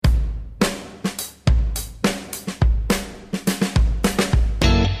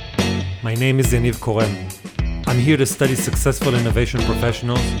My name is Yaniv Korem. I'm here to study successful innovation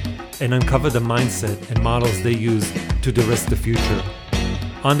professionals and uncover the mindset and models they use to de-risk the future.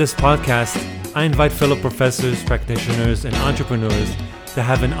 On this podcast, I invite fellow professors, practitioners, and entrepreneurs to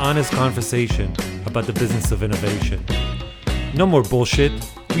have an honest conversation about the business of innovation. No more bullshit.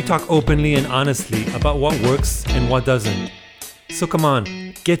 We talk openly and honestly about what works and what doesn't. So come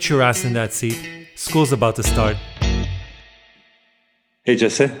on, get your ass in that seat. School's about to start. Hey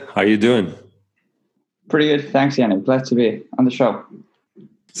Jesse, how are you doing? Pretty good. Thanks, Yannick. Glad to be on the show.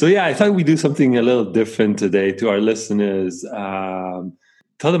 So I thought we'd do something a little different today to our listeners. Tell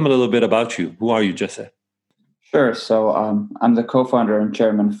them a little bit about you. Who are you, Jesse? Sure. So I'm the co-founder and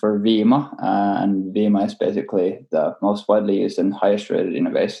chairman for Vima, and Vima is basically the most widely used and highest rated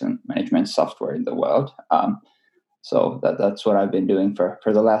innovation management software in the world. So that's what I've been doing for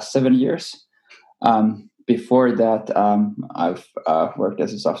the last 7 years. Before that, I've worked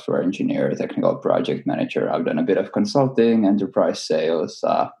as a software engineer, technical project manager. I've done a bit of consulting, enterprise sales,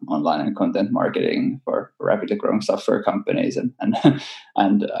 online and content marketing for rapidly growing software companies, and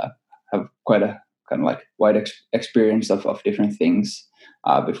have quite a kind of like wide experience of different things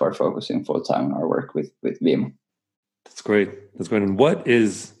before focusing full time on our work with Vima. That's great. And what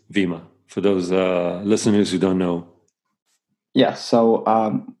is Vima for those listeners who don't know? Yeah, so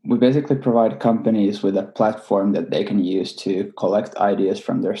we basically provide companies with a platform that they can use to collect ideas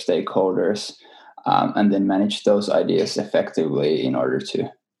from their stakeholders and then manage those ideas effectively in order to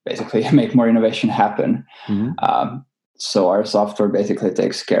basically make more innovation happen. Mm-hmm. So our software basically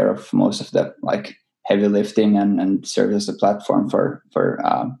takes care of most of the like heavy lifting and serves as a platform for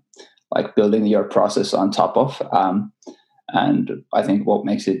like building your process on top of. And I think what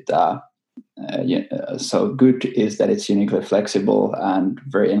makes it so good is that it's uniquely flexible and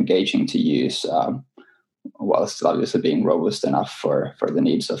very engaging to use, while still obviously being robust enough for the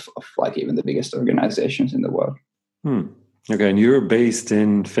needs of like even the biggest organizations in the world. Okay, and you're based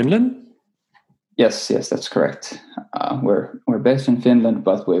in Finland? Yes, that's correct. We're based in Finland,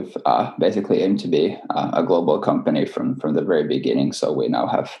 but we've basically aimed to be a global company from the very beginning. So we now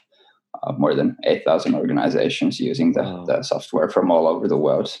have more than 8,000 organizations using the software from all over the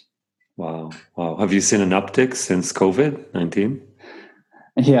world. Wow. Have you seen an uptick since COVID-19?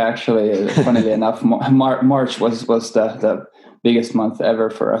 Yeah, actually, funnily enough, March was the biggest month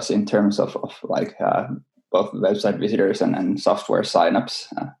ever for us in terms of like both website visitors and software signups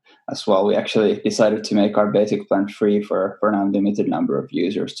as well. We actually decided to make our basic plan free for an unlimited number of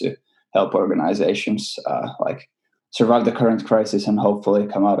users to help organizations like survive the current crisis and hopefully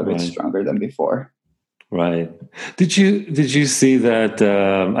come out of it stronger than before. Right. Did you see that?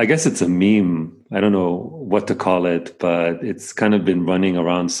 I guess it's a meme. I don't know what to call it, but it's kind of been running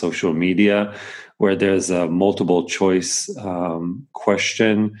around social media where there's a multiple choice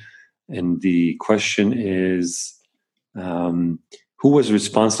question. And the question is, who was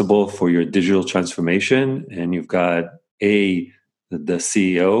responsible for your digital transformation? And you've got A, the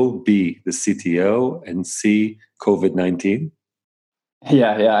CEO, B, the CTO, and C, COVID-19.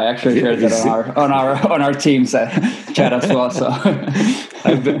 Yeah, I actually shared that on our team's chat as well. So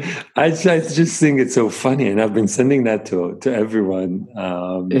I just think it's so funny, and I've been sending that to everyone.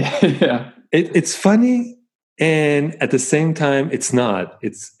 It's funny, and at the same time, it's not.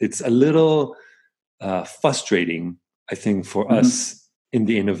 It's a little frustrating, I think, for us in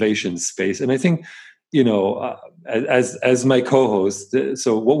the innovation space, and I think as my co-host.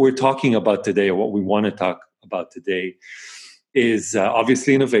 So what we're talking about today, or what we want to talk about today, is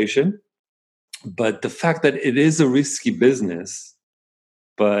obviously innovation, but the fact that it is a risky business,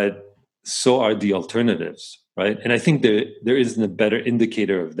 but so are the alternatives, right? And I think there isn't a better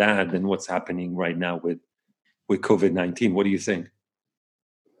indicator of that than what's happening right now with COVID-19. What do you think?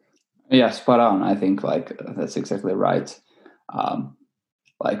 Yeah, spot on. I think like that's exactly right.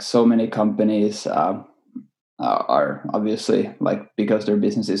 Like so many companies are obviously like because their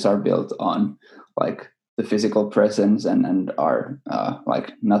businesses are built on like the physical presence and are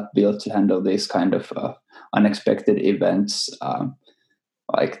like not built to handle these kind of unexpected events.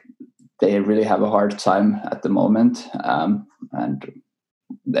 Like they really have a hard time at the moment. And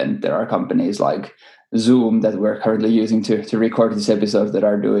then there are companies like Zoom that we're currently using to record this episode that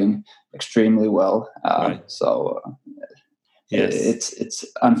are doing extremely well. So yes. It's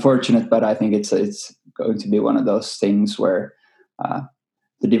unfortunate, but I think it's going to be one of those things where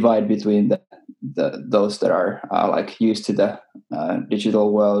the divide between those that are like used to the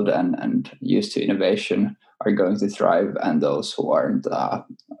digital world and used to innovation are going to thrive, and those who aren't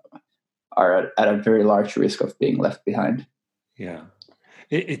are at a very large risk of being left behind. Yeah,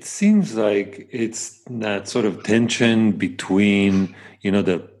 It seems like it's that sort of tension between,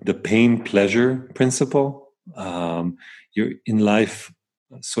 the pain pleasure principle. You're in life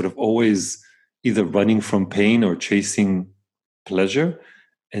sort of always either running from pain or chasing pleasure.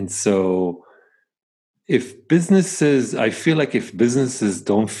 And so I feel like if businesses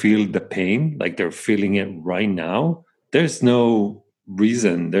don't feel the pain, like they're feeling it right now, there's no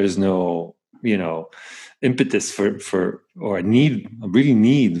reason, there's no, impetus for or a really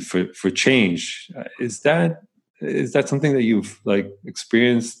need for change. Is that something that you've like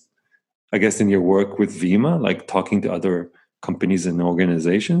experienced, I guess, in your work with Vima, like talking to other companies and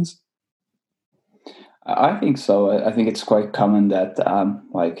organizations? I think so. I think it's quite common that the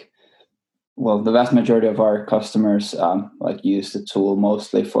vast majority of our customers use the tool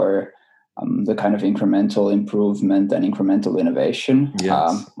mostly for the kind of incremental improvement and incremental innovation.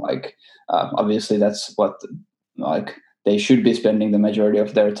 Yes. Obviously, that's what they should be spending the majority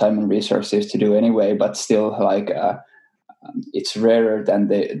of their time and resources to do anyway. But still, it's rarer than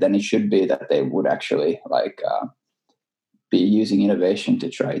it should be that they would actually be using innovation to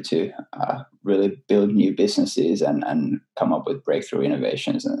try to really build new businesses and come up with breakthrough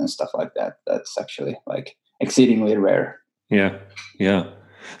innovations and stuff like that. That's actually exceedingly rare. Yeah.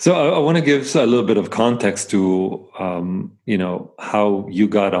 So I want to give a little bit of context to, how you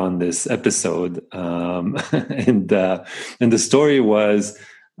got on this episode. And the story was,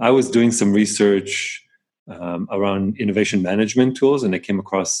 I was doing some research around innovation management tools, and I came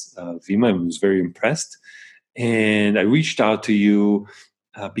across Vima and was very impressed. And I reached out to you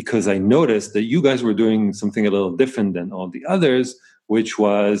because I noticed that you guys were doing something a little different than all the others, which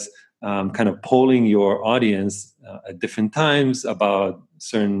was kind of polling your audience at different times about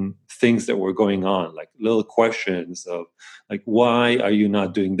certain things that were going on, like little questions of like, why are you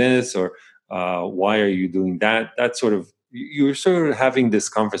not doing this? Or why are you doing that? That sort of, you were sort of having this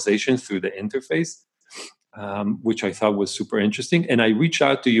conversation through the interface. Which I thought was super interesting. And I reached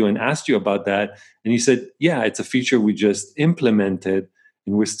out to you and asked you about that. And you said, yeah, it's a feature we just implemented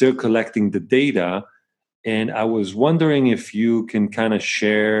and we're still collecting the data. And I was wondering if you can kind of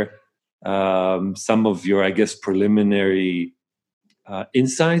share some of your, I guess, preliminary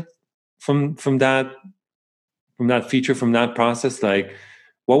insight from that feature, from that process. Like,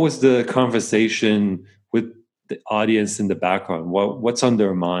 what was the conversation with the audience in the background? What's on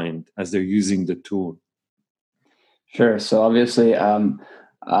their mind as they're using the tool? Sure. So obviously,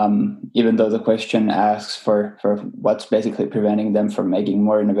 even though the question asks for what's basically preventing them from making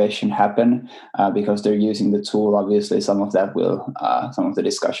more innovation happen, because they're using the tool, obviously some of the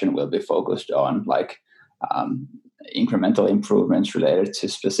discussion will be focused on incremental improvements related to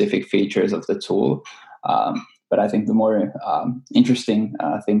specific features of the tool. But I think the more interesting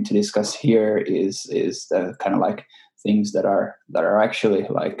thing to discuss here is the kind of things that are actually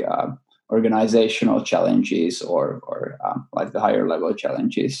organizational challenges or the higher level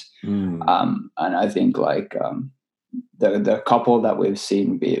challenges. And I think the couple that we've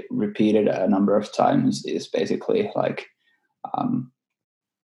seen be repeated a number of times is basically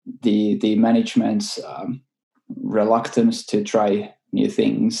the management's reluctance to try new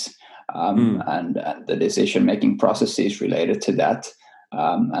things and the decision-making processes related to that.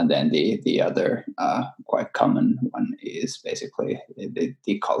 And then the other quite common one is basically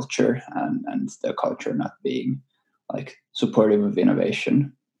the culture and the culture not being supportive of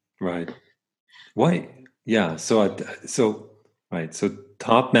innovation. Right. Why? Yeah. So right. So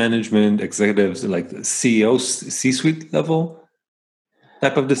top management executives, like CEO, C-suite level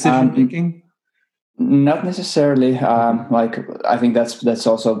type of decision making. Not necessarily. I think that's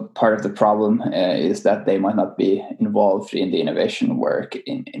also part of the problem is that they might not be involved in the innovation work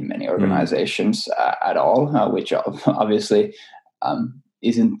in many organizations at all, which obviously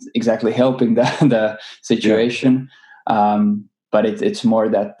isn't exactly helping the situation. Yeah. But it's more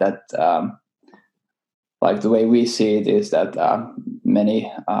that the way we see it is that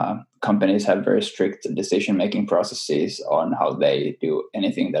many companies have very strict decision-making processes on how they do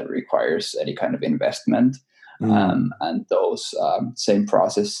anything that requires any kind of investment. And those same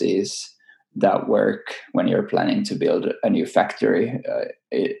processes that work when you're planning to build a new factory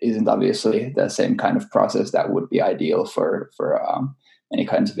it isn't obviously the same kind of process that would be ideal for any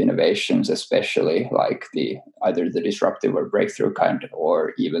kinds of innovations, especially either the disruptive or breakthrough kind,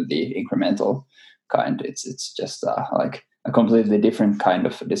 or even the incremental kind. It's just a completely different kind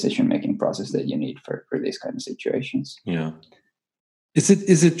of decision-making process that you need for these kind of situations. Yeah. Is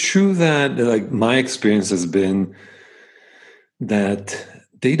it true that my experience has been that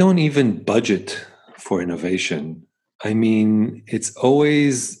they don't even budget for innovation? I mean, it's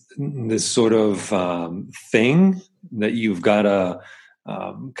always this sort of thing that you've got to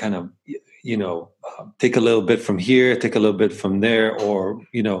kind of take a little bit from here, take a little bit from there, or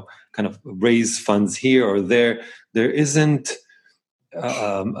kind of raise funds here or there. There isn't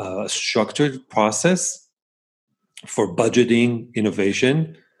a structured process for budgeting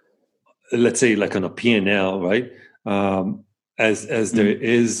innovation, let's say like on a P&L, right? As there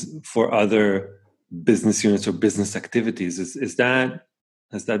is for other business units or business activities. Has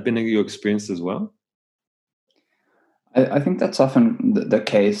that been your experience as well? I think that's often the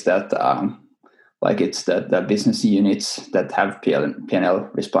case that like it's the business units that have P&L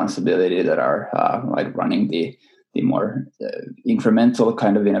responsibility that are like running the more incremental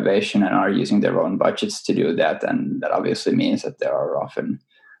kind of innovation and are using their own budgets to do that. And that obviously means that there are often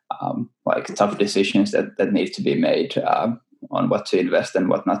like tough decisions that need to be made on what to invest and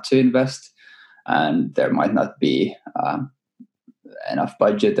what not to invest. And there might not be enough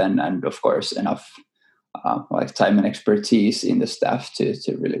budget and of course enough like time and expertise in the staff to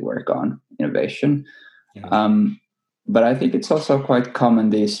really work on innovation. Yeah. But I think it's also quite common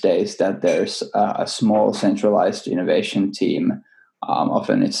these days that there's a small centralized innovation team.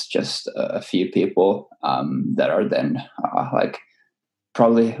 Often it's just a few people that are then like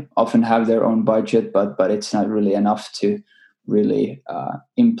probably often have their own budget, but it's not really enough to really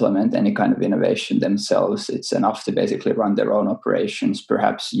implement any kind of innovation themselves. It's enough to basically run their own operations,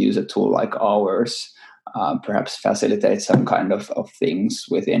 perhaps use a tool like ours, perhaps facilitate some kind of things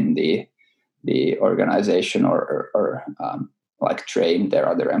within the organization or like train their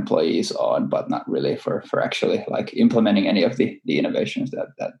other employees on, but not really for actually like implementing any of the innovations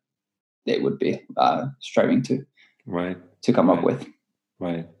that they would be striving to come up with.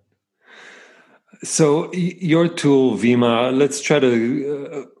 Right. So your tool, Vima, let's try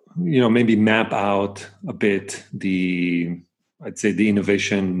to maybe map out a bit I'd say the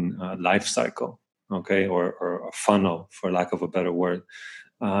innovation life cycle, okay, or a funnel, for lack of a better word.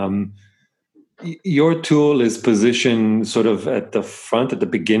 Your tool is positioned sort of at the front, at the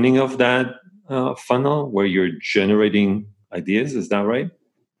beginning of that funnel, where you're generating ideas. Is that right?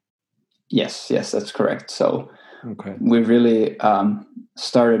 Yes, that's correct. So we really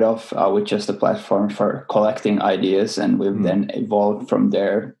started off with just a platform for collecting ideas, and we've then evolved from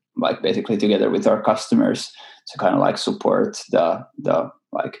there, like basically together with our customers to kind of like support the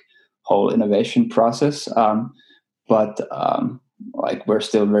like whole innovation process. But like we're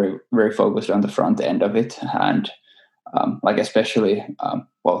still very, very focused on the front end of it, and like especially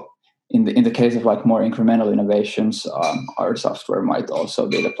well, in the case of like more incremental innovations, our software might also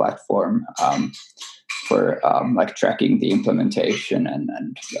be the platform for like tracking the implementation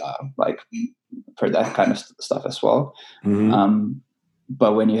and like for that kind of stuff as well. Mm-hmm.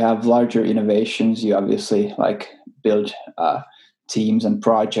 But when you have larger innovations, you obviously like build teams and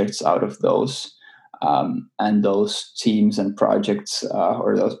projects out of those. And those teams and projects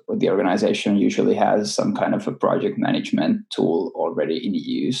or the organization usually has some kind of a project management tool already in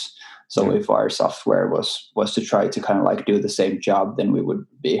use. So if our software was to try to kind of like do the same job, then we would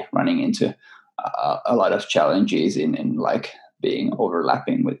be running into a lot of challenges in like being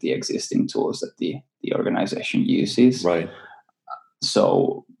overlapping with the existing tools that the organization uses. Right.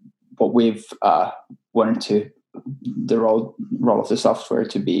 So what we've wanted to the role of the software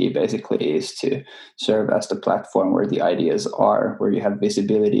to be basically is to serve as the platform where the ideas are, where you have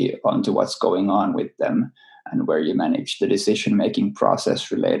visibility onto what's going on with them, and where you manage the decision-making process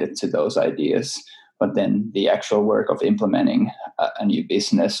related to those ideas. But then the actual work of implementing a new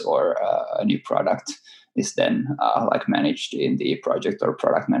business or a new product is then like managed in the project or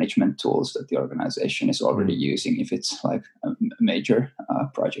product management tools that the organization is already using, if it's like a major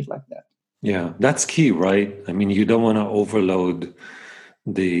project like that. Yeah, that's key, right? I mean, you don't want to overload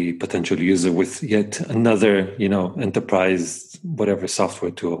the potential user with yet another, enterprise, whatever software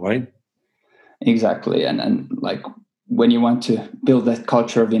tool, right? Exactly. And like when you want to build that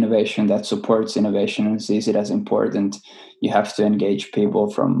culture of innovation that supports innovation and sees it as important, you have to engage people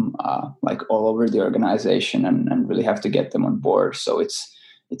from like all over the organization and really have to get them on board. So it's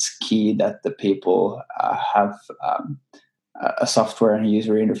key that the people have a software and a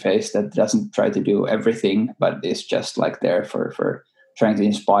user interface that doesn't try to do everything, but is just like there for trying to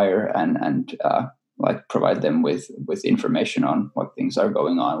inspire and like provide them with information on what things are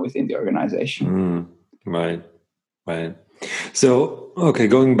going on within the organization. Right. So, okay,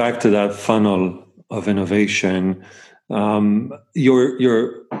 going back to that funnel of innovation,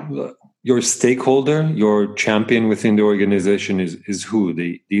 your stakeholder, your champion within the organization is who?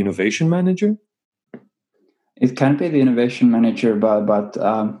 The innovation manager? It can be the innovation manager, but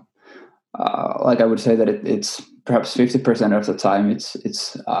like I would say that it's perhaps 50% of the time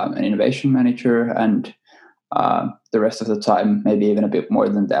it's an innovation manager, and the rest of the time, maybe even a bit more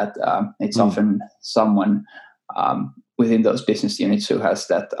than that, it's often someone within those business units who has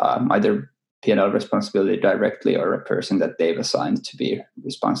that either P&L responsibility directly or a person that they've assigned to be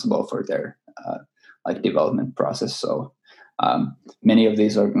responsible for their like development process. So many of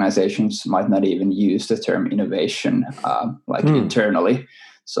these organizations might not even use the term innovation internally.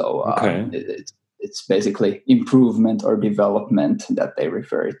 So it's basically improvement or development that they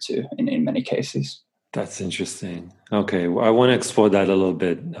refer to in many cases. That's interesting. Okay, well, I want to explore that a little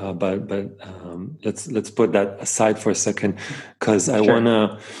bit, but let's put that aside for a second, because I want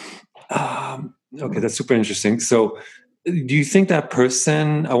to. Okay, that's super interesting. So, do you think that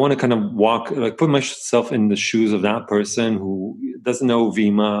person? I want to kind of put myself in the shoes of that person who doesn't know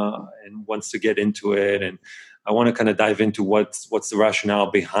Vima and wants to get into it, and I want to kind of dive into what's the rationale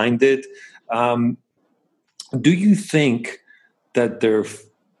behind it. Do you think that their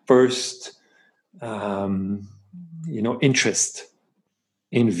first interest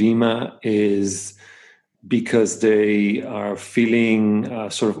in Vima is because they are feeling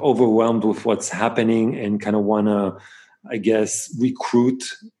sort of overwhelmed with what's happening and kind of want to, I guess, recruit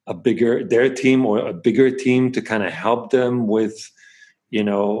their team or a bigger team to kind of help them with,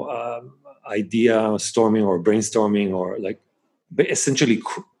 idea storming or brainstorming or essentially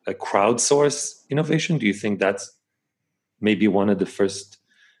a crowdsource innovation? Do you think that's maybe one of the first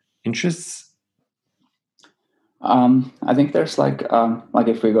interests? I think there's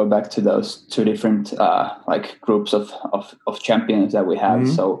if we go back to those two different groups of champions that we have.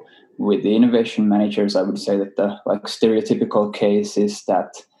 Mm-hmm. So with the innovation managers, I would say that the stereotypical case is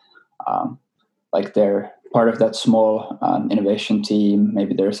that they're part of that small innovation team.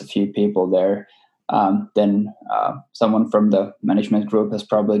 Maybe there's a few people there. Then someone from the management group has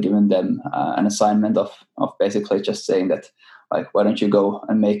probably given them an assignment of basically just saying that, why don't you go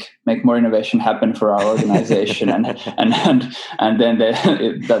and make more innovation happen for our organization, and then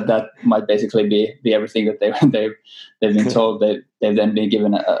that might basically be everything that they've been told. They've then been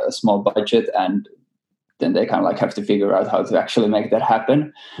given a small budget, and then they kind of have to figure out how to actually make that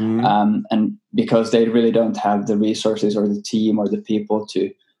happen. Mm. And because they really don't have the resources or the team or the people to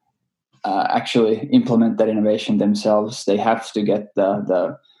actually implement that innovation themselves, they have to get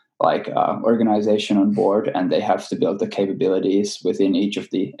the organization on board, and they have to build the capabilities within each of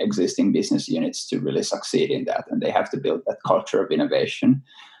the existing business units to really succeed in that. And they have to build that culture of innovation.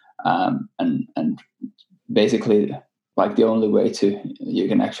 And basically, the only way you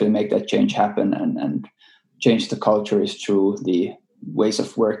can actually make that change happen and change the culture is through the ways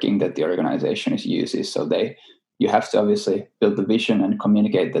of working that the organization uses. So you have to obviously build the vision and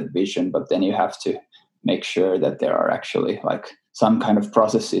communicate that vision, but then you have to make sure that there are actually some kind of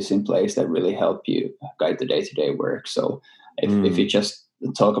processes in place that really help you guide the day-to-day work. So if you just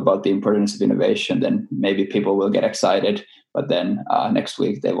talk about the importance of innovation, then maybe people will get excited, but then next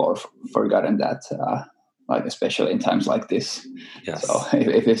week they've all forgotten that, especially in times like this. Yes. So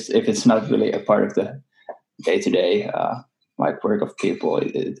if it's not really a part of the day-to-day work of people,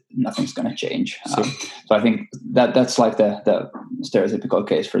 nothing's going to change. So I think that's the stereotypical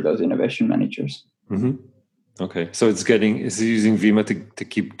case for those innovation managers. Mm-hmm. Okay, so it's using Vima to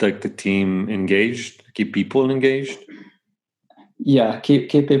keep the team engaged, keep people engaged. Yeah, keep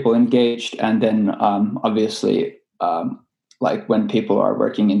people engaged, and then obviously, when people are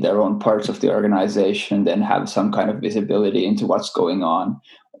working in their own parts of the organization, then have some kind of visibility into what's going on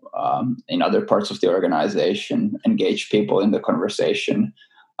in other parts of the organization. Engage people in the conversation.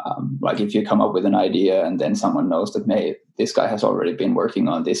 If you come up with an idea and then someone knows that this guy has already been working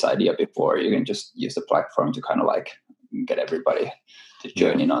on this idea before, you can just use the platform to kind of get everybody to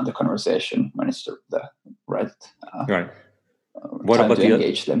join in on the conversation when it's the right what time about to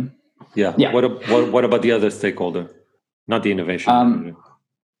engage them. Yeah. What about the other stakeholder, not the innovation?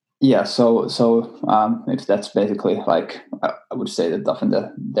 So if that's basically I would say that often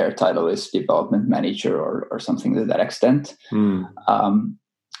their title is development manager or something to that extent.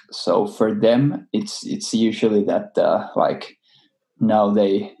 So for them, it's usually that now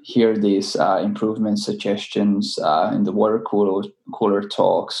they hear these improvement suggestions in the water cooler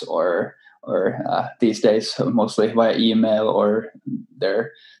talks, or these days mostly via email or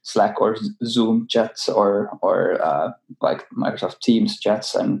their Slack or Zoom chats or Microsoft Teams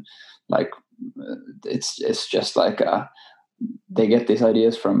chats, and it's just they get these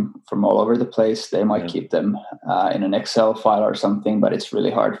ideas from all over the place. They might keep them in an Excel file or something, but it's really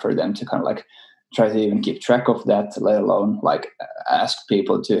hard for them to kind of try to even keep track of that, let alone ask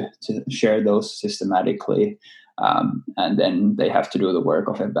people to share those systematically. And then they have to do the work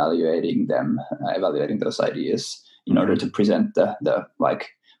of evaluating those ideas in order to present the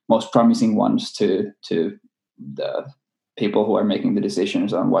most promising ones to the people who are making the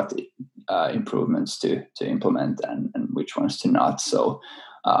decisions on what improvements to implement and which ones to not. So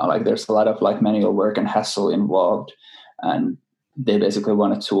like there's a lot of like manual work and hassle involved, and they basically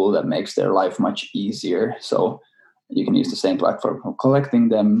want a tool that makes their life much easier. So you can use the same platform for collecting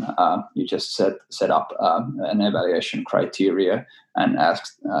them. You just set up an evaluation criteria and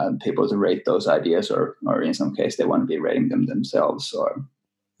ask people to rate those ideas, or in some case they want to be rating them themselves, or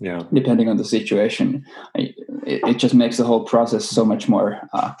depending on the situation. It just makes the whole process so much more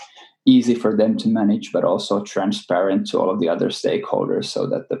easy for them to manage, but also transparent to all of the other stakeholders, so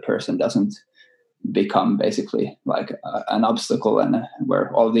that the person doesn't become basically like an obstacle, and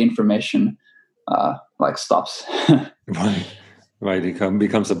where all the information like stops. Right. It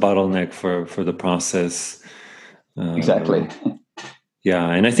becomes a bottleneck for the process. Exactly. Yeah,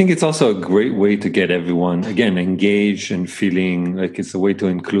 and I think it's also a great way to get everyone again engaged and feeling like it's a way to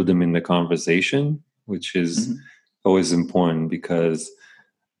include them in the conversation, which is always important, because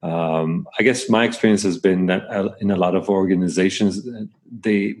I guess my experience has been that in a lot of organizations,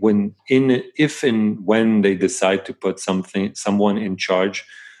 if and when they decide to put someone in charge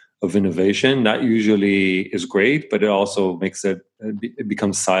of innovation, that usually is great, but it also makes it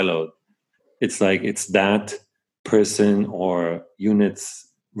becomes siloed. It's like it's that person or unit's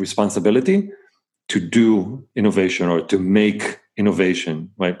responsibility to do innovation or to make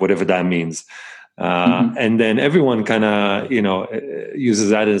innovation, right? Whatever that means. And then everyone kind of, uses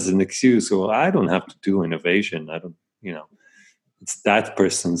that as an excuse. Well, I don't have to do innovation. I don't, it's that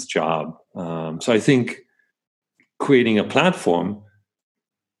person's job. So I think creating a platform,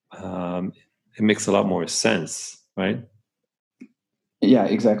 it makes a lot more sense, right? Yeah,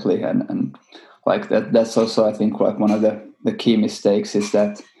 exactly. And like that's also, I think, like one of the key mistakes is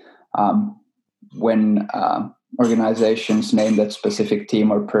that when organizations name that specific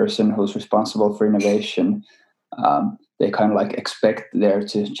team or person who's responsible for innovation, they kind of like expect there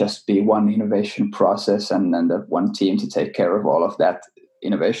to just be one innovation process and that one team to take care of all of that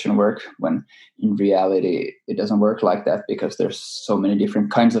innovation work, when in reality it doesn't work like that, because there's so many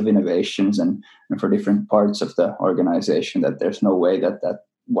different kinds of innovations and for different parts of the organization, that there's no way that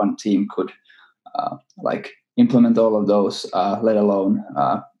one team could like implement all of those, let alone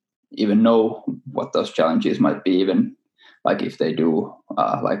even know what those challenges might be, even like if they do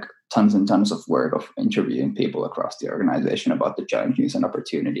like tons and tons of work of interviewing people across the organization about the challenges and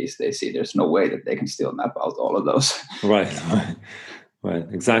opportunities they see. There's no way that they can still map out all of those. Right,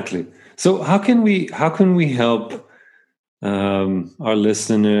 exactly. So how can we help our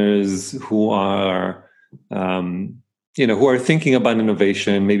listeners who are who are thinking about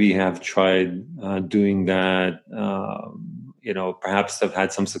innovation, maybe have tried doing that, perhaps have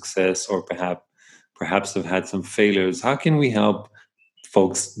had some success, or perhaps have had some failures. How can we help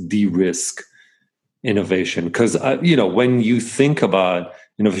folks de-risk innovation? Because when you think about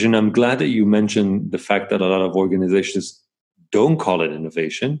innovation, I'm glad that you mentioned the fact that a lot of organizations don't call it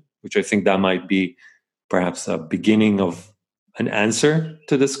innovation, which I think that might be perhaps a beginning of an answer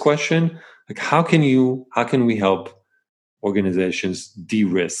to this question. Like, how can we help organizations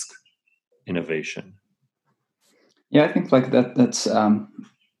de-risk innovation? Yeah, I think like that's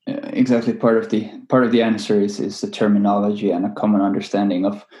exactly part of the answer is the terminology and a common understanding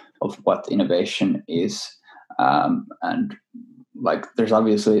of what innovation is, and like there's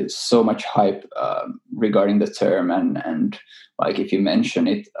obviously so much hype regarding the term, and like if you mention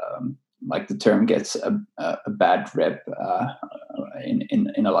it, like the term gets a bad rep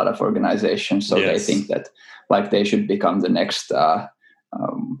in a lot of organizations. So They think that like they should become the next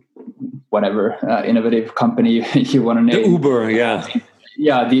whatever innovative company you want to name. The Uber,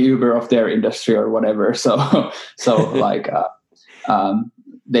 yeah, the Uber of their industry or whatever. So like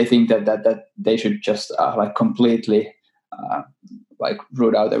they think that they should just like completely like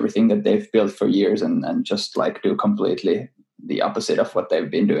root out everything that they've built for years and just like do completely the opposite of what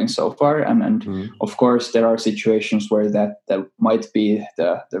they've been doing so far. And of course there are situations where that might be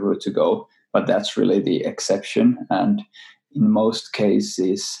the route to go, but that's really the exception. And in most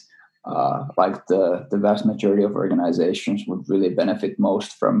cases, like the vast majority of organizations would really benefit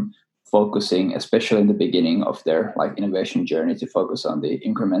most from focusing, especially in the beginning of their like innovation journey, to focus on the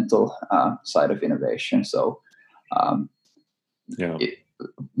incremental side of innovation. So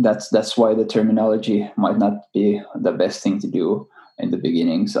that's why the terminology might not be the best thing to do in the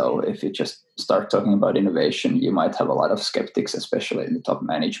beginning. So if you just start talking about innovation, you might have a lot of skeptics, especially in the top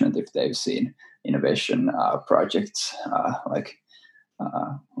management, if they've seen innovation projects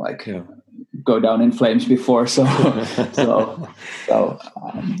go down in flames before. So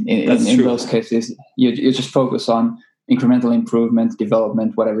in those cases, you just focus on incremental improvement,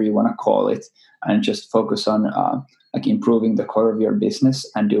 development, whatever you want to call it, and just focus on like improving the core of your business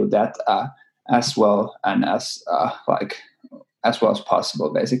and do that as well and as well as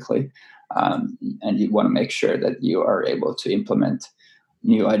possible, basically. And you want to make sure that you are able to implement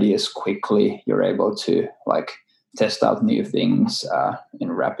new ideas quickly. You're able to like test out new things in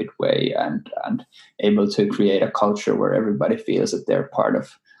a rapid way, and able to create a culture where everybody feels that they're part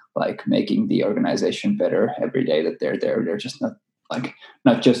of like making the organization better every day that they're there. They're just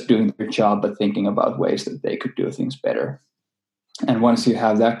not just doing their job, but thinking about ways that they could do things better. And once you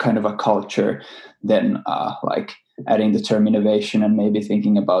have that kind of a culture, then like adding the term innovation and maybe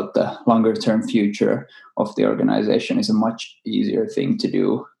thinking about the longer term future of the organization is a much easier thing to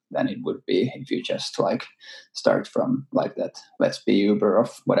do than it would be if you just like start from like that let's be Uber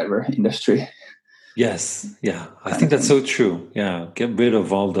of whatever industry. Yes. Yeah. I think that's so true. Yeah. Get rid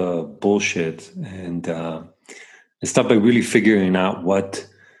of all the bullshit and start by really figuring out what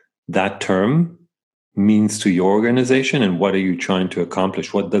that term means to your organization and what are you trying to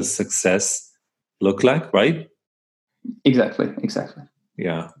accomplish? What does success look like, right? Exactly.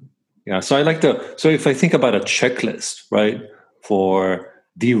 Yeah. So so if I think about a checklist, right, for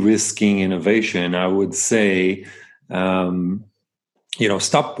de-risking innovation, I would say,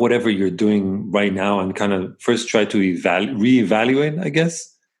 stop whatever you're doing right now and kind of first try to reevaluate, I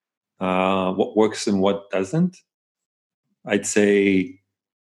guess, what works and what doesn't. I'd say,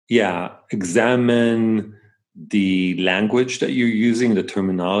 examine the language that you're using, the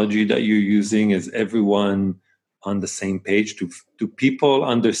terminology that you're using. Is everyone on the same page? Do people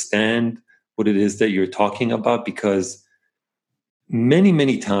understand what it is that you're talking about? Because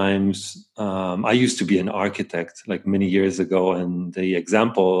many times, I used to be an architect like many years ago, and the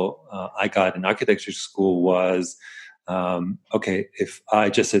example I got in architecture school was, okay, if I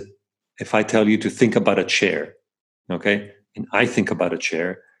tell you to think about a chair, okay, and I think about a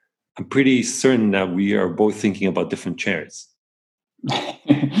chair, I'm pretty certain that we are both thinking about different chairs,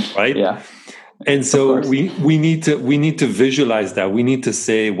 right? Yeah. And so we need to visualize that. We need to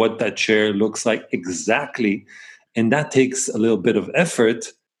say what that chair looks like exactly. And that takes a little bit of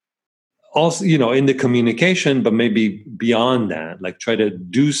effort also, in the communication, but maybe beyond that, like try to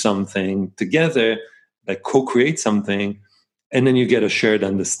do something together, like co-create something, and then you get a shared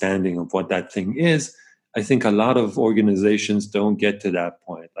understanding of what that thing is. I think a lot of organizations don't get to that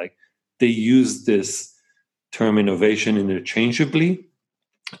point. Like they use this term innovation interchangeably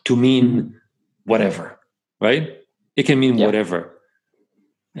to mean whatever, right? It can mean whatever.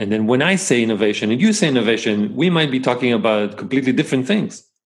 And then when I say innovation and you say innovation, we might be talking about completely different things.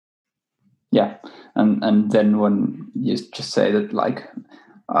 Yeah. And then when you just say that, like,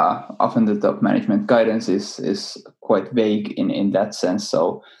 often the top management guidance is quite vague in that sense.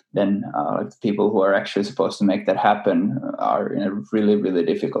 So then the people who are actually supposed to make that happen are in a really, really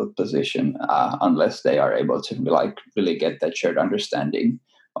difficult position unless they are able to really get that shared understanding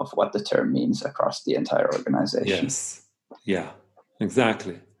of what the term means across the entire organization. Yes. Yeah,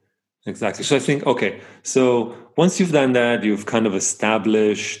 exactly. So I think, okay, so once you've done that, you've kind of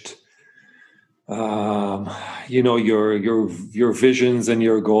established, your visions and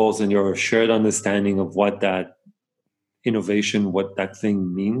your goals and your shared understanding of what that innovation, what that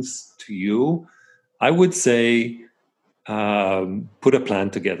thing means to you. I would say, put a plan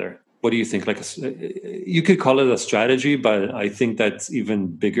together. What do you think? You could call it a strategy, but I think that's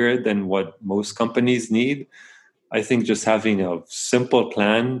even bigger than what most companies need. I think just having a simple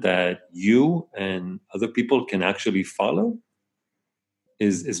plan that you and other people can actually follow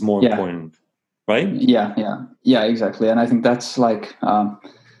is more important, right? Yeah, exactly. And I think that's like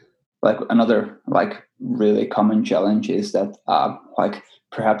another like really common challenge is that like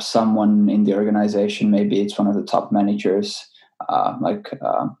perhaps someone in the organization, maybe it's one of the top managers,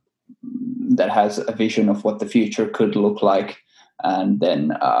 that has a vision of what the future could look like, and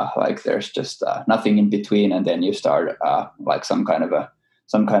then like there's just nothing in between, and then you start like some kind of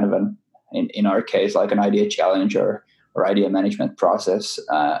an in our case like an idea challenge or idea management process,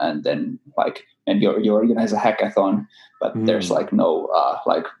 and then like maybe you organize a hackathon, but there's like no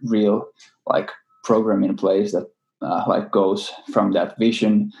like real like program in place that like goes from that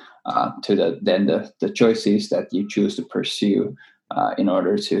vision to the choices that you choose to pursue in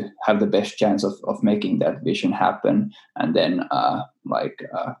order to have the best chance of making that vision happen, and then like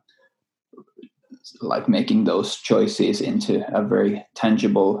making those choices into a very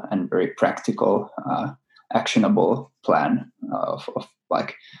tangible and very practical, actionable plan of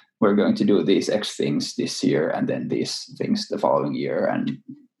like we're going to do these X things this year and then these things the following year, and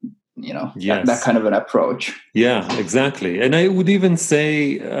that Yes. kind of an approach. Yeah, exactly. And I would even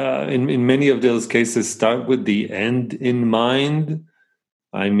say in many of those cases, start with the end in mind.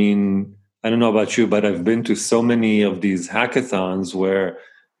 I mean, I don't know about you, but I've been to so many of these hackathons where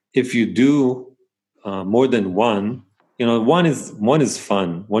if you do more than one, one is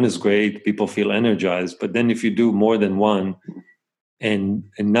fun, one is great, people feel energized. But then if you do more than one and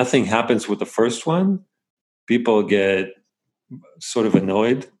nothing happens with the first one, people get sort of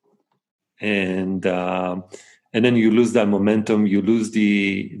annoyed, and then you lose that momentum, you lose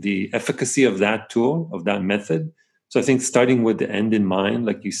the efficacy of that tool, of that method. So I think starting with the end in mind,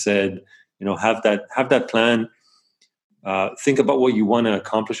 like you said, have that plan. Think about what you want to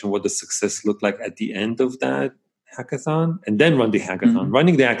accomplish and what the success look like at the end of that hackathon, and then run the hackathon. Mm-hmm.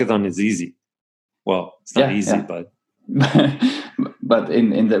 Running the hackathon is easy. Well, it's not easy, yeah. but but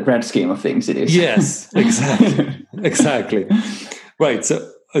in the grand scheme of things, it is. Yes, exactly. Right.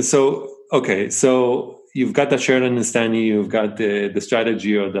 So okay. So you've got that shared understanding. You've got the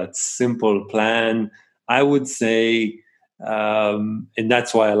strategy or that simple plan. I would say, and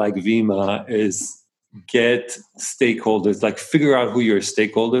that's why I like Vima, is get stakeholders, like figure out who your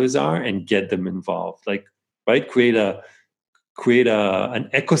stakeholders are and get them involved. Like, right, create an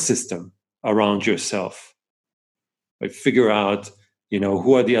ecosystem around yourself. Like, figure out,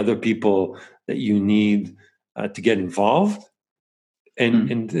 who are the other people that you need to get involved,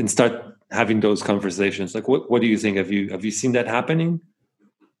 and start having those conversations. Like, what do you think? Have you seen that happening?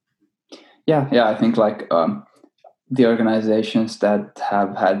 Yeah. I think the organizations that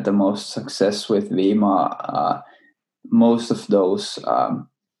have had the most success with Vima, most of those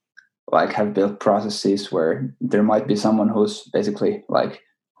have built processes where there might be someone who's basically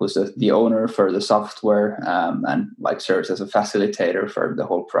who's the owner for the software, and serves as a facilitator for the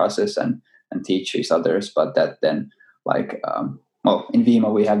whole process and teaches others. But that then in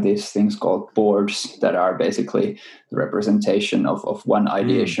Vima, we have these things called boards that are basically the representation of one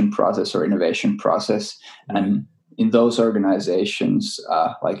ideation process or innovation process. And in those organizations,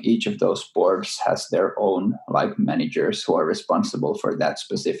 each of those boards has their own managers who are responsible for that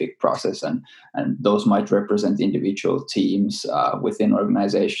specific process. And those might represent individual teams within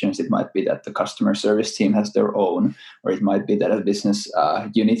organizations. It might be that the customer service team has their own, or it might be that a business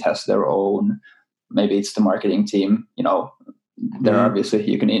unit has their own. Maybe it's the marketing team, There are obviously,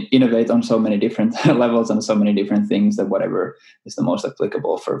 you can innovate on so many different levels and so many different things that whatever is the most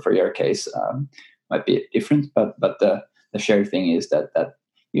applicable for your case might be different. But the shared thing is that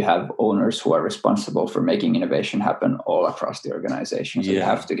you have owners who are responsible for making innovation happen all across the organization. So you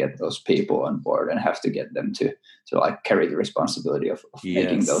have to get those people on board and have to get them to carry the responsibility of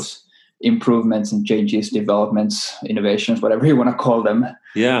making those improvements and changes, developments, innovations, whatever you want to call them,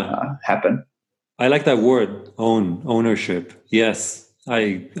 happen. I like that word, ownership. Yes,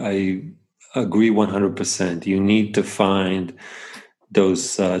 I agree 100%. You need to find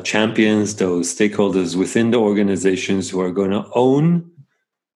those champions, those stakeholders within the organizations who are going to own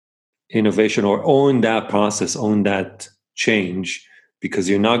innovation or own that process, own that change, because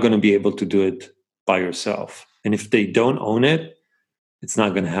you're not going to be able to do it by yourself. And if they don't own it, it's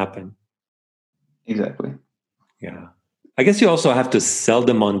not going to happen. Exactly. Yeah. I guess you also have to sell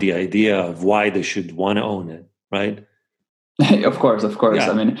them on the idea of why they should want to own it, right? Of course.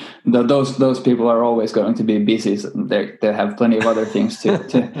 Yeah. I mean, those people are always going to be busy. So they have plenty of other things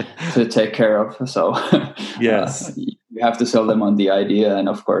to take care of. So yes, you have to sell them on the idea, and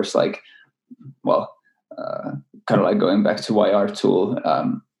of course, kind of going back to why our tool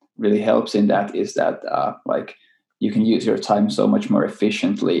really helps in that is that you can use your time so much more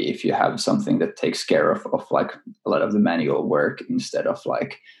efficiently if you have something that takes care of a lot of the manual work, instead of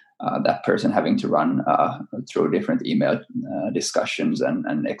that person having to run through different email discussions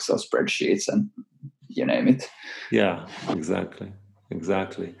and Excel spreadsheets and you name it. Yeah, exactly.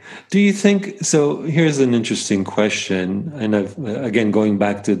 Do you think, so here's an interesting question, and again, going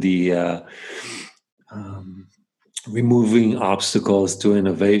back to the removing obstacles to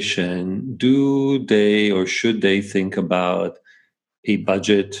innovation, do they or should they think about a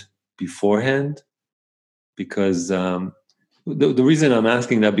budget beforehand? Because the reason I'm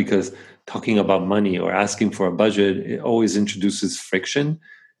asking that, because talking about money or asking for a budget, it always introduces friction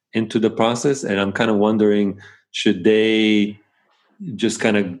into the process. And I'm kind of wondering, should they just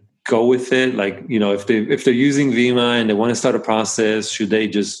kind of go with it? If they're using Vima and they want to start a process, should they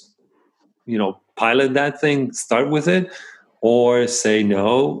just, pilot that thing, start with it, or say,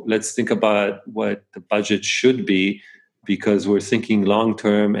 no, let's think about what the budget should be, because we're thinking long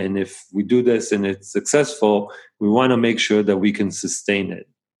term, and if we do this and it's successful, we want to make sure that we can sustain it.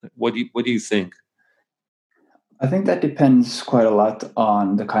 What do you think? I think that depends quite a lot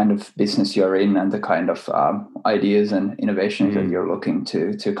on the kind of business you're in and the kind of ideas and innovations that you're looking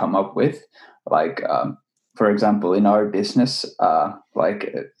to come up with. Like, for example, in our business,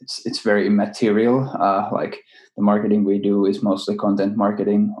 like it's very immaterial. Like the marketing we do is mostly content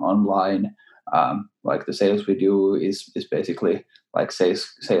marketing online. Like the sales we do is basically like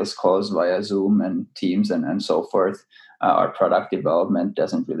sales calls via Zoom and Teams and so forth. Our product development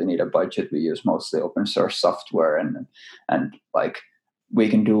doesn't really need a budget. We use mostly open source software, and like we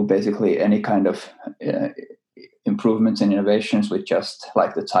can do basically any kind of improvements and innovations with just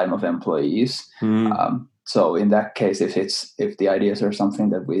like the time of employees. So in that case, if the ideas are something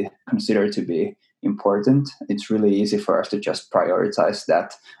that we consider to be important, it's really easy for us to just prioritize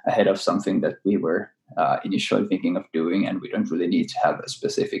that ahead of something that we were initially thinking of doing, and we don't really need to have a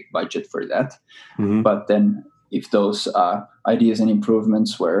specific budget for that. But then if those ideas and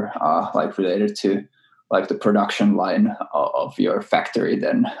improvements were like related to like the production line of your factory,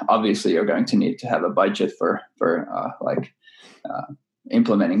 then obviously you're going to need to have a budget for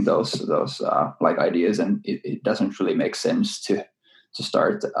implementing those like ideas, and it doesn't really make sense to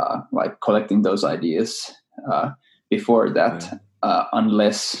start like collecting those ideas before that.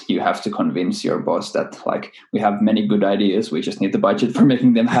 Unless you have to convince your boss that like we have many good ideas, we just need the budget for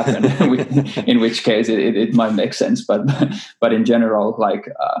making them happen. In which case it might make sense, but in general, like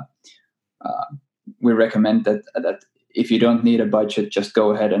we recommend that if you don't need a budget, just go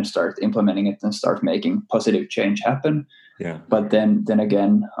ahead and start implementing it and start making positive change happen. But then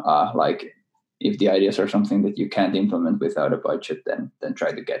again, like if the ideas are something that you can't implement without a budget, then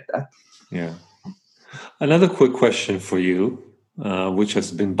try to get that. Another quick question for you, which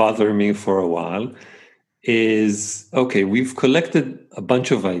has been bothering me for a while, is, okay, we've collected a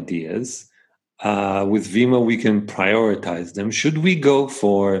bunch of ideas. With Vimo, we can prioritize them. Should we go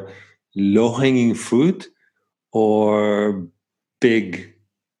for low-hanging fruit or big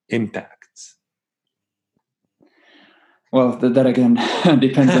impacts? Well, that again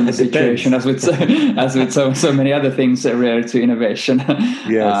depends on the situation, as with so many other things related to innovation.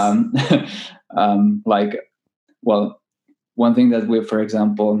 Like, well, one thing that we, for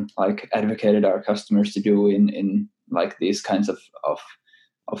example, like advocated our customers to do in like these kinds of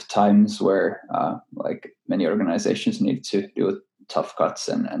times where like many organizations need to do tough cuts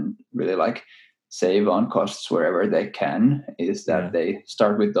and really like save on costs wherever they can, is that they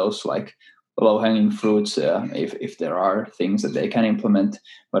start with those like low-hanging fruits if there are things that they can implement.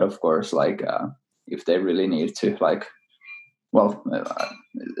 But of course, like if they really need to like, well,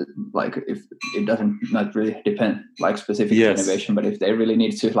 like if it doesn't not really depend like specific innovation, but if they really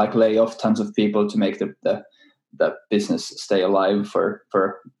need to like lay off tons of people to make the business stay alive for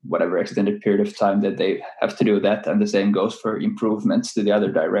whatever extended period of time, that they have to do that. And the same goes for improvements to the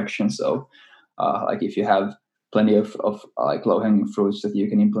other direction. So like if you have plenty of like low-hanging fruits that you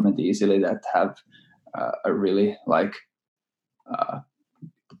can implement easily that have a really like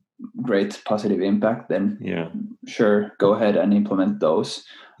great positive impact, then sure, go ahead and implement those.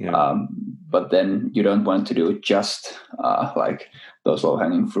 But then you don't want to do just like those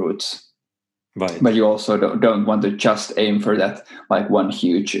low-hanging fruits. Right. But you also don't want to just aim for that like one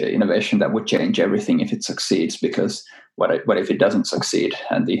huge innovation that would change everything if it succeeds, because what if it doesn't succead?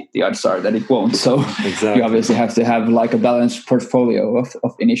 And the odds are that it won't. So you obviously have to have like a balanced portfolio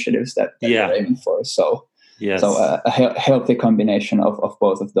of initiatives that you're aiming for. So a healthy combination of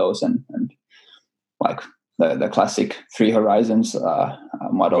both of those, and like the classic 3 horizons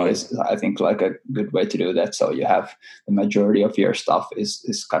model is, I think, like a good way to do that. So you have the majority of your stuff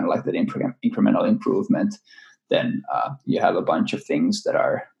is kind of like that incremental improvement. Then you have a bunch of things that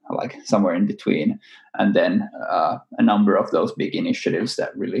are like somewhere in between, and then a number of those big initiatives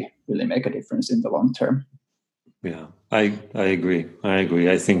that really make a difference in the long term. Yeah, I agree.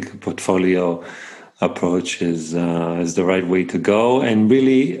 I think portfolio approach is the right way to go. And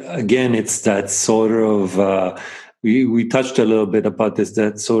really, again, it's that sort of we touched a little bit about this,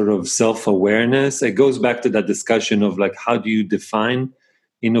 that sort of self-awareness. It goes back to that discussion of like, how do you define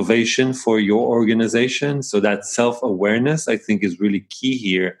innovation for your organization? So that self-awareness, I think, is really key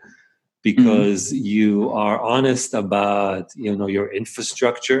here, because you are honest about, your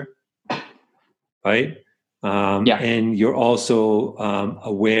infrastructure, right? And you're also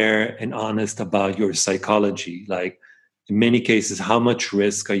aware and honest about your psychology. Like in many cases, how much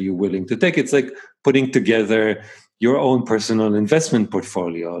risk are you willing to take? It's like putting together your own personal investment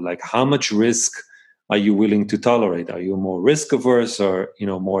portfolio. Like how much risk are you willing to tolerate? Are you more risk averse or,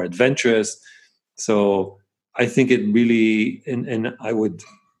 more adventurous? So I think it really, and I would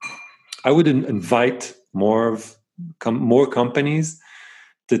invite more companies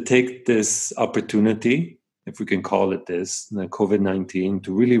to take this opportunity if we can call it this, the COVID-19,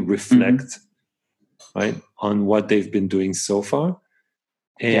 to really reflect, right, on what they've been doing so far,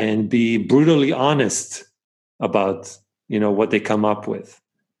 and be brutally honest about, what they come up with,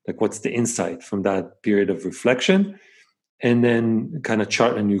 like what's the insight from that period of reflection, and then kind of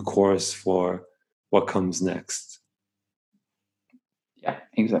chart a new course for what comes next. Yeah,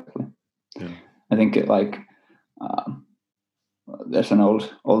 exactly. Yeah. I think there's an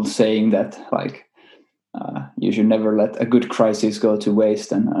old saying that you should never let a good crisis go to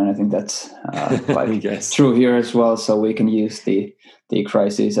waste, and I think that's yes. true here as well. So we can use the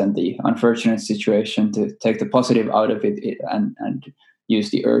crisis and the unfortunate situation to take the positive out of it, and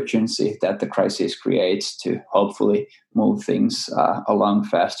use the urgency that the crisis creates to hopefully move things along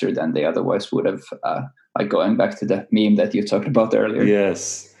faster than they otherwise would have. Going back to the meme that you talked about earlier.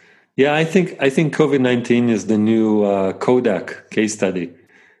 Yes. Yeah, I think COVID-19 is the new Kodak case study.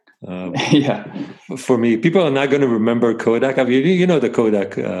 For me, people are not going to remember Kodak. I mean, the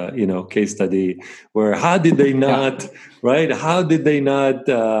Kodak, case study, where how did they not, right? How did they not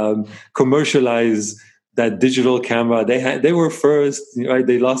commercialize that digital camera? They were first, right?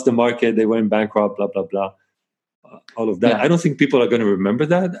 They lost the market. They went bankrupt. Blah blah blah. All of that. Yeah. I don't think people are going to remember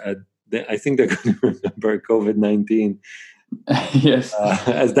that. I think they're going to remember COVID-19. Yes,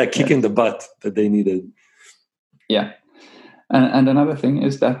 as that kick in the butt that they needed. Yeah. And another thing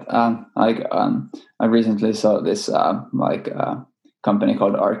is that I recently saw this company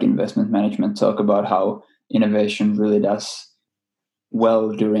called ARK Investment Management talk about how innovation really does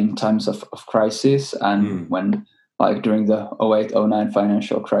well during times of crisis, and when during the 08-09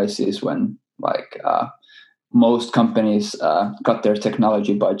 financial crisis, when most companies cut their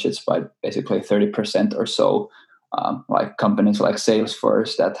technology budgets by basically 30% or so. Companies like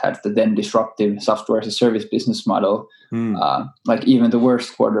Salesforce that had the then disruptive software as a service business model, even the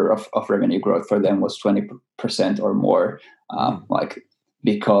worst quarter of revenue growth for them was 20% or more,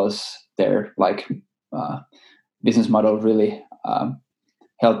 because their business model really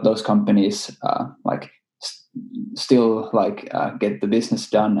helped those companies still get the business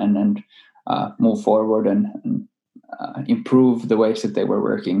done and move forward and improve the ways that they were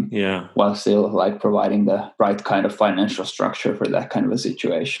working, while still providing the right kind of financial structure for that kind of a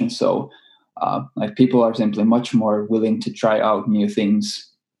situation. So people are simply much more willing to try out new things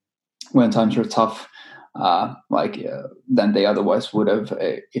when times are tough, than they otherwise would have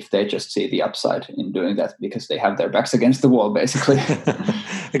if they just see the upside in doing that, because they have their backs against the wall, basically.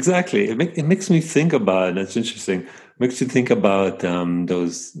 Exactly. It makes me think about, that's interesting, makes you think about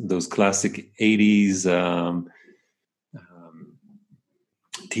those classic 80s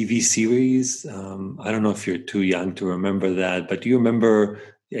TV series. I don't know if you're too young to remember that, but do you remember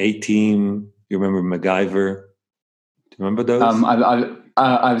A-Team? You remember MacGyver? Do you remember those?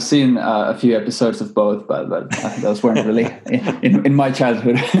 I've seen a few episodes of both, but those weren't really in my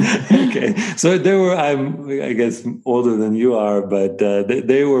childhood. Okay, so they were, I guess, older than you are, but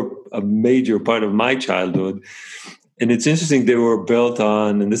they were a major part of my childhood. And it's interesting, they were built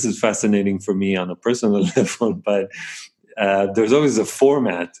on, and this is fascinating for me on a personal level, but there's always a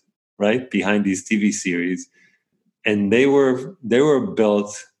format, right, behind these TV series, and they were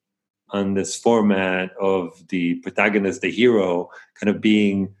built on this format of the protagonist, the hero, kind of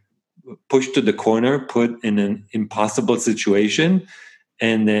being pushed to the corner, put in an impossible situation,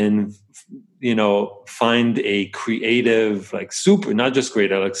 and then find a creative, not just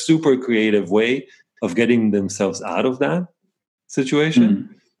creative, super creative way of getting themselves out of that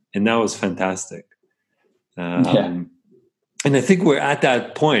situation. And that was fantastic. And I think we're at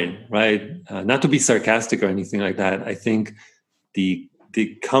that point, right? Not to be sarcastic or anything like that. I think the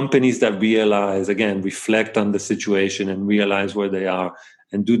companies that realize, again, reflect on the situation and realize where they are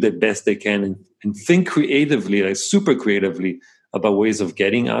and do the best they can and think creatively, super creatively, about ways of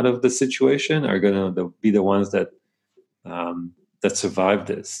getting out of the situation are going to be the ones that survive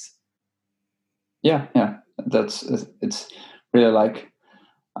this. Yeah. It's really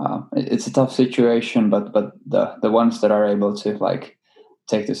it's a tough situation, but the ones that are able to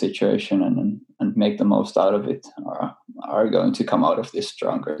take the situation and make the most out of it are going to come out of this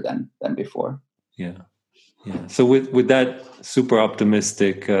stronger than before. Yeah. So with that super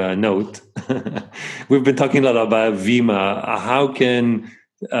optimistic note, we've been talking a lot about Vemma. How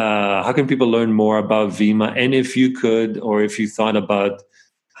can people learn more about Vemma? And if you could, or if you thought about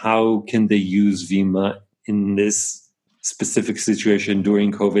how can they use Vemma in this specific situation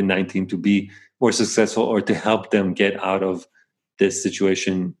during COVID-19 to be more successful or to help them get out of this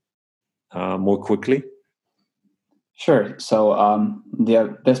situation more quickly? Sure. So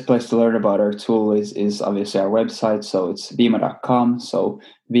the best place to learn about our tool is obviously our website. So it's viima.com. So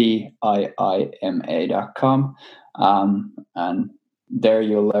VIIMA.com. And there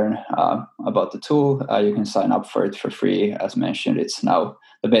you'll learn about the tool. You can sign up for it for free. As mentioned, it's now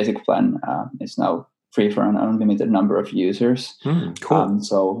the basic plan is now free for an unlimited number of users. Cool.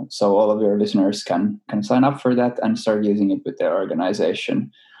 So all of your listeners can sign up for that and start using it with their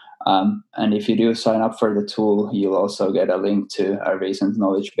organization. And if you do sign up for the tool, you'll also get a link to a recent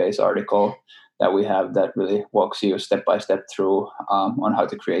knowledge base article that we have that really walks you step by step through on how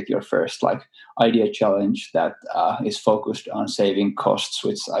to create your first idea challenge that is focused on saving costs,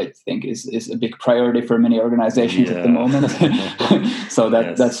 which I think is a big priority for many organizations at the moment. So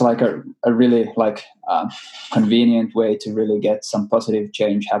that's a really convenient way to really get some positive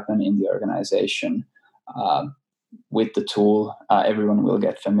change happen in the organization. With the tool, everyone will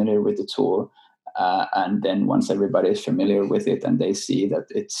get familiar with the tool. And then once everybody is familiar with it and they see that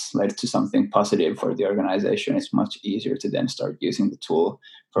it's led to something positive for the organization, it's much easier to then start using the tool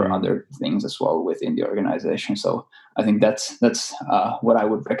for other things as well within the organization. So I think that's what I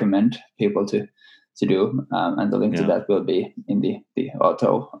would recommend people to do. And the link to that will be in the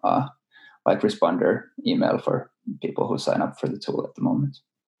auto responder email for people who sign up for the tool at the moment.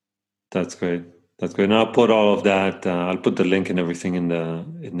 That's great. That's great. And I'll put all of that. I'll put the link and everything in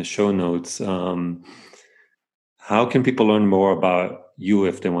the show notes. How can people learn more about you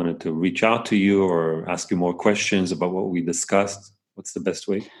if they wanted to reach out to you or ask you more questions about what we discussed? What's the best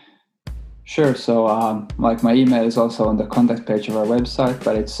way? Sure. So my email is also on the contact page of our website,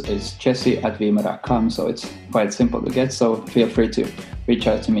 but it's jesse@viima.com. So it's quite simple to get. So feel free to reach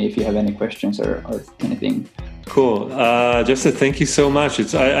out to me if you have any questions or anything. Cool. Jesse, thank you so much.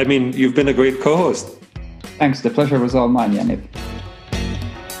 You've been a great co-host. Thanks. The pleasure was all mine, Janip.